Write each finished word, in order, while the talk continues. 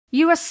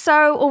You are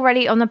so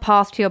already on the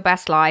path to your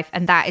best life,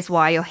 and that is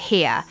why you're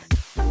here.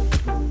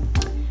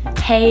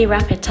 Hey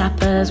Rapid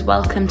Tappers,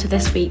 welcome to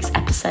this week's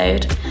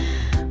episode.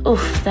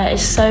 Oof, there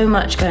is so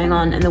much going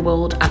on in the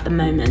world at the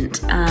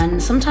moment,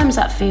 and sometimes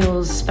that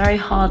feels very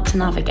hard to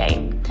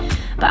navigate.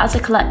 But as a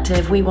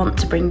collective, we want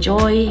to bring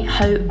joy,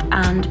 hope,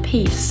 and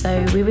peace,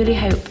 so we really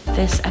hope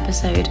this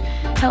episode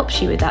helps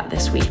you with that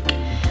this week.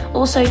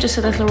 Also, just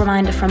a little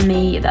reminder from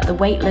me that the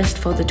waitlist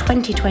for the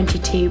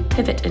 2022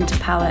 Pivot into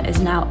Power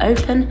is now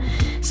open,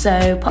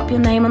 so pop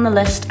your name on the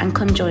list and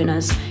come join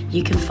us.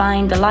 You can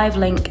find the live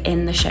link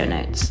in the show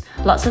notes.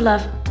 Lots of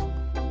love.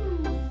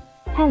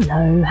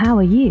 Hello, how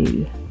are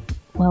you?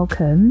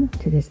 Welcome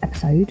to this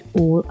episode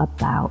all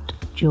about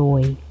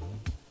joy.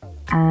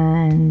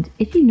 And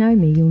if you know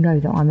me, you'll know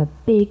that I'm a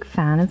big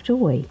fan of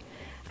joy.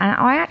 And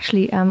I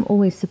actually am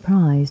always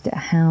surprised at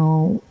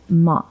how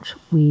much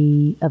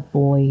we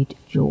avoid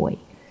joy.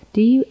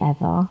 Do you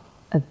ever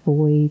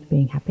avoid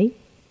being happy?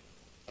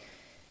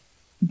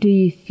 Do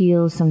you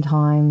feel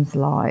sometimes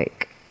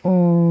like,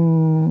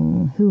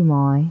 who am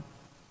I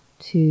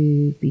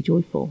to be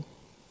joyful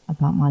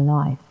about my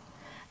life?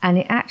 And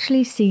it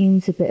actually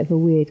seems a bit of a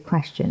weird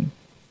question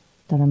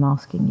that I'm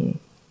asking you.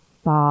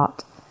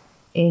 But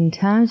in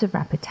terms of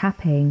rapid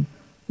tapping,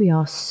 we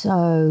are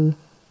so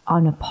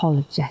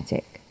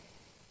unapologetic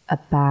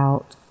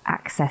about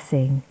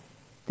accessing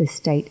the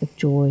state of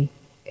joy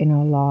in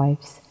our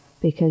lives,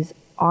 because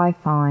I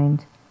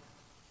find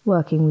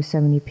working with so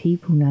many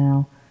people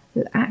now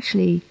that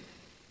actually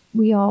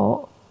we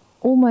are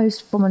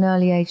almost from an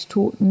early age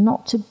taught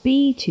not to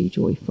be too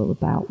joyful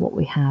about what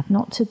we have,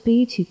 not to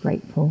be too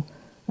grateful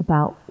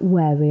about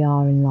where we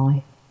are in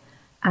life,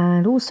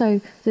 and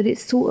also that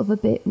it's sort of a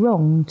bit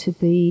wrong to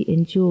be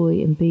in joy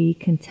and be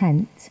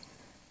content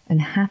and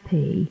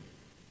happy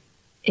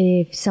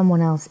if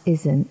someone else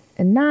isn't.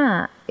 And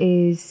that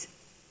is,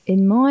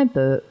 in my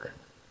book,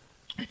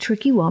 a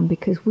tricky one,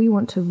 because we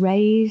want to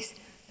raise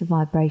the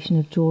vibration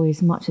of joy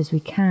as much as we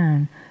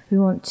can. We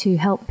want to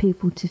help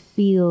people to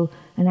feel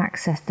and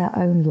access their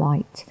own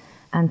light,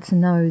 and to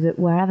know that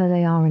wherever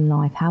they are in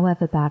life,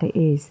 however bad it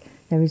is,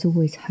 there is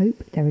always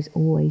hope, there is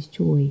always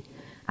joy.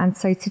 And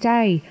so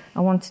today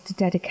I wanted to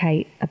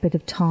dedicate a bit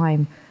of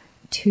time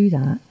to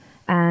that.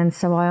 And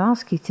so I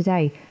ask you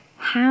today,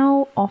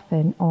 how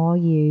often are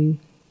you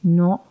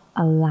not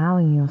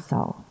allowing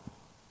yourself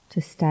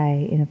to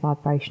stay in a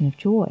vibration of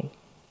joy?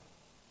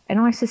 And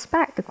I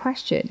suspect the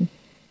question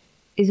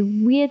is a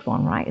weird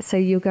one, right? So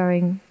you're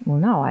going, well,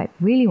 no, I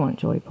really want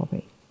joy,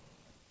 Poppy.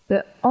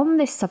 But on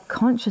this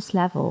subconscious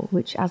level,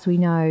 which, as we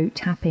know,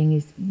 tapping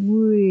is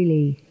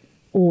really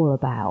all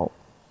about,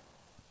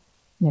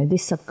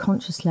 this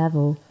subconscious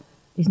level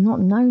is not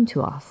known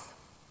to us.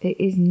 It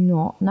is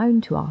not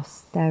known to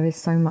us. There is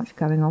so much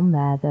going on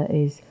there that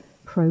is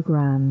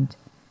programmed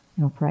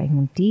and operating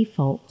on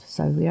default,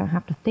 so we don't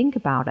have to think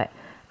about it.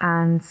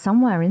 And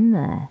somewhere in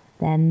there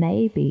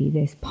may be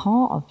this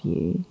part of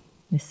you,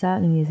 there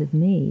certainly is of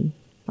me,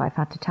 that I've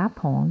had to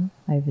tap on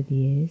over the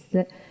years,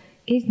 that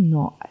is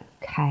not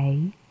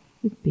okay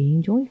with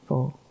being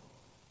joyful.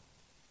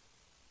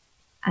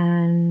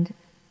 And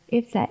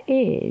if there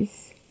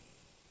is,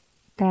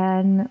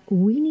 then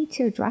we need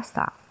to address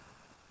that.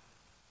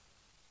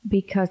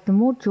 Because the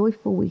more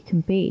joyful we can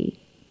be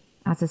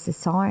as a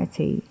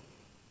society,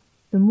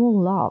 the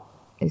more love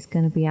is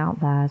going to be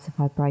out there as a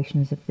vibration,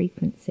 as a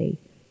frequency.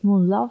 The more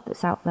love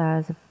that's out there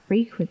as a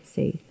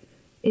frequency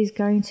is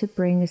going to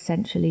bring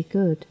essentially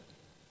good.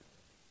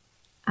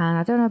 And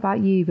I don't know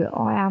about you, but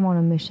I am on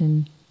a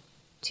mission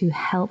to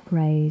help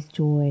raise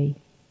joy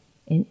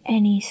in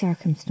any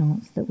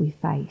circumstance that we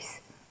face.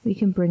 We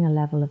can bring a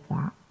level of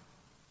that.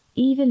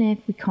 Even if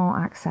we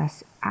can't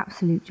access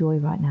absolute joy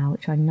right now,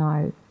 which I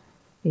know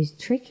is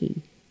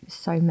tricky for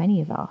so many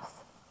of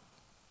us,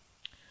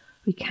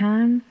 we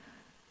can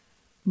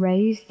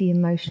raise the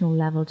emotional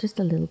level just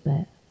a little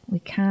bit. We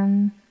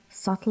can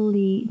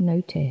subtly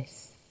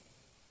notice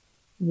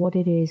what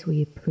it is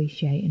we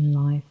appreciate in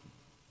life.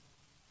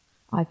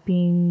 I've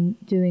been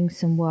doing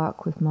some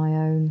work with my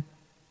own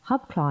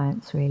hub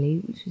clients, really,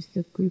 which is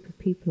the group of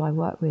people I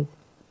work with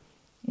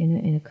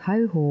in a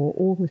cohort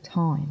all the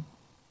time,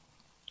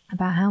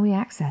 about how we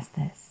access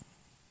this.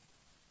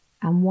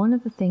 And one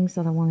of the things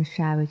that I want to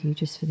share with you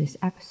just for this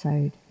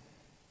episode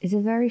is a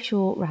very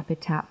short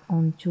rapid tap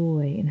on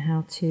joy and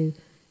how to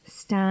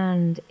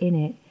stand in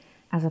it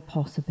as a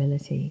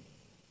possibility.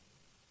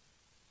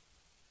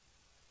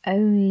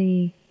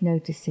 Only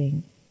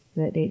noticing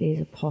that it is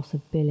a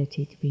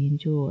possibility to be in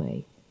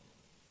joy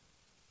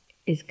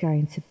is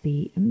going to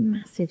be a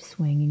massive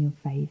swing in your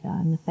favour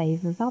and the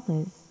favour of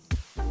others.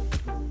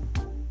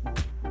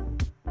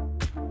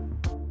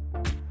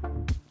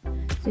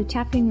 So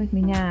tapping with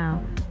me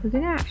now, we're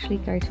going to actually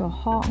go to a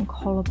heart and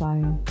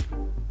collarbone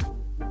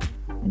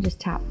and just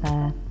tap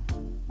there.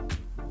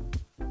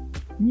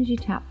 And as you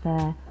tap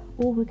there,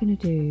 all we're going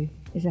to do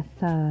is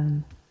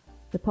affirm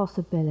the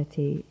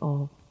possibility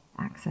of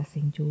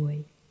accessing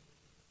joy.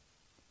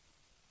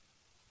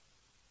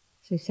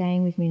 So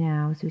saying with me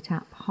now as we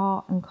tap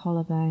heart and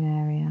collarbone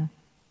area,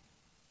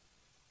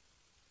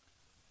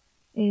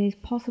 It is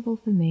possible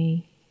for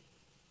me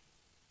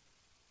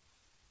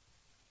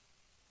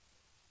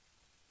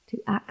to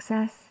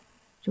access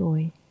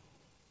joy.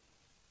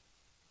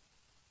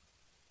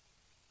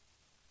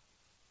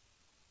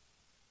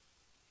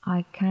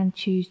 I can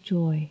choose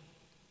joy.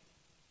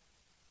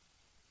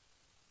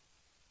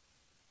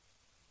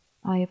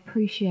 I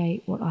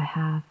appreciate what I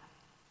have.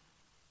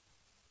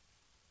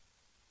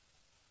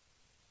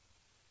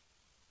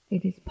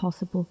 It is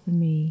possible for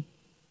me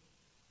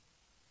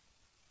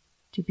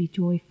to be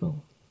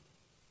joyful,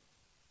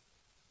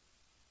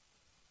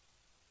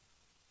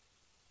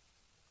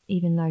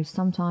 even though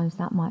sometimes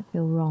that might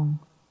feel wrong.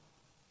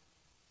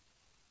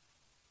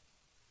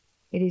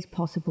 It is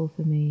possible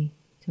for me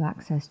to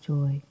access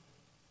joy.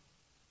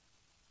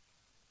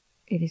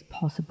 It is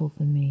possible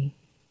for me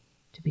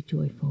to be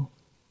joyful.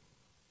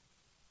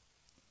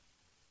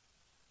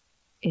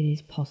 It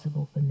is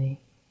possible for me.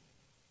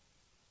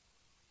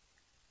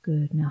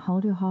 Good. Now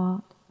hold your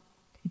heart.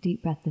 Take a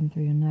deep breath in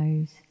through your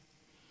nose.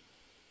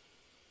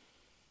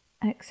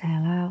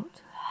 Exhale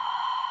out.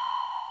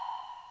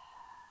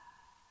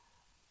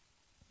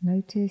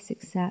 Notice,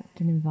 accept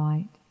and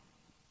invite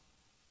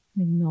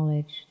and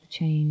acknowledge the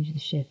change, the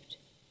shift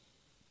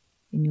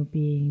in your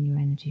being, in your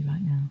energy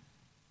right now.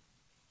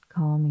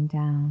 Calming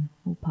down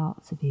all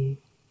parts of you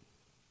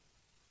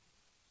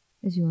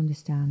as you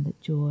understand that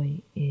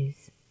joy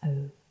is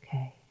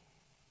okay.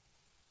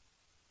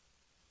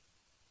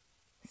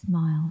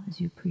 Smile as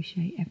you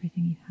appreciate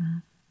everything you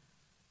have,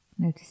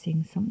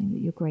 noticing something that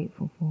you're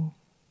grateful for,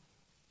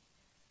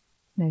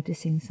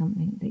 noticing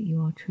something that you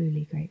are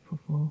truly grateful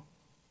for,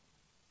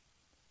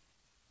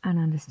 and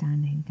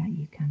understanding that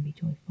you can be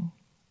joyful.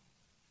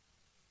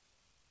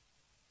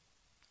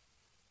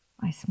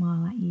 I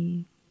smile at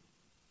you,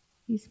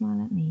 you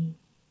smile at me,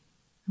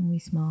 and we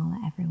smile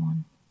at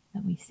everyone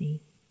that we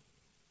see,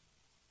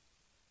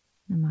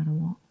 no matter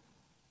what.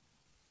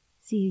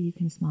 See who you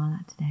can smile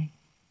at today.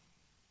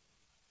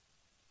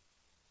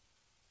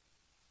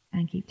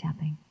 And keep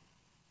tapping.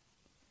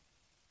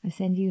 I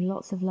send you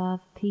lots of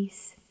love,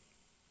 peace,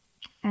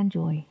 and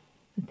joy,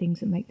 the things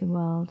that make the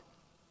world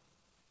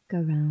go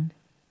round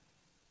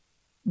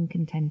in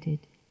contented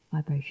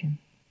vibration.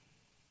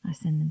 I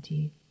send them to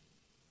you.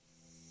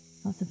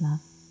 Lots of love.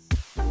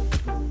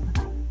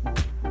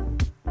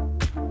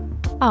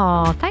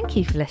 Oh, thank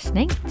you for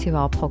listening to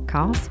our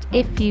podcast.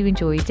 If you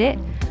enjoyed it,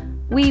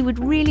 we would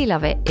really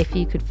love it if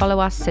you could follow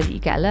us so that you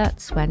get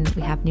alerts when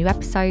we have new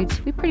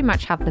episodes. We pretty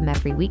much have them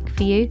every week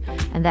for you,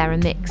 and they're a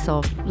mix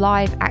of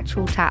live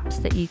actual taps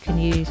that you can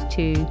use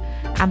to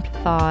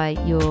amplify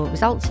your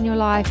results in your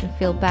life and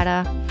feel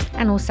better.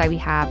 And also we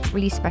have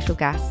really special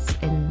guests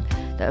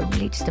that are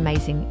really just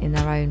amazing in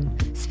their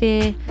own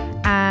sphere,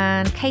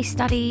 and case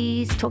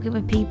studies, talking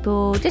with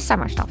people, just so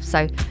much stuff.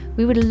 So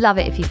we would love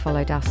it if you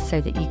followed us so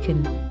that you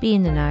can be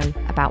in the know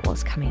about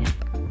what's coming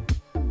up.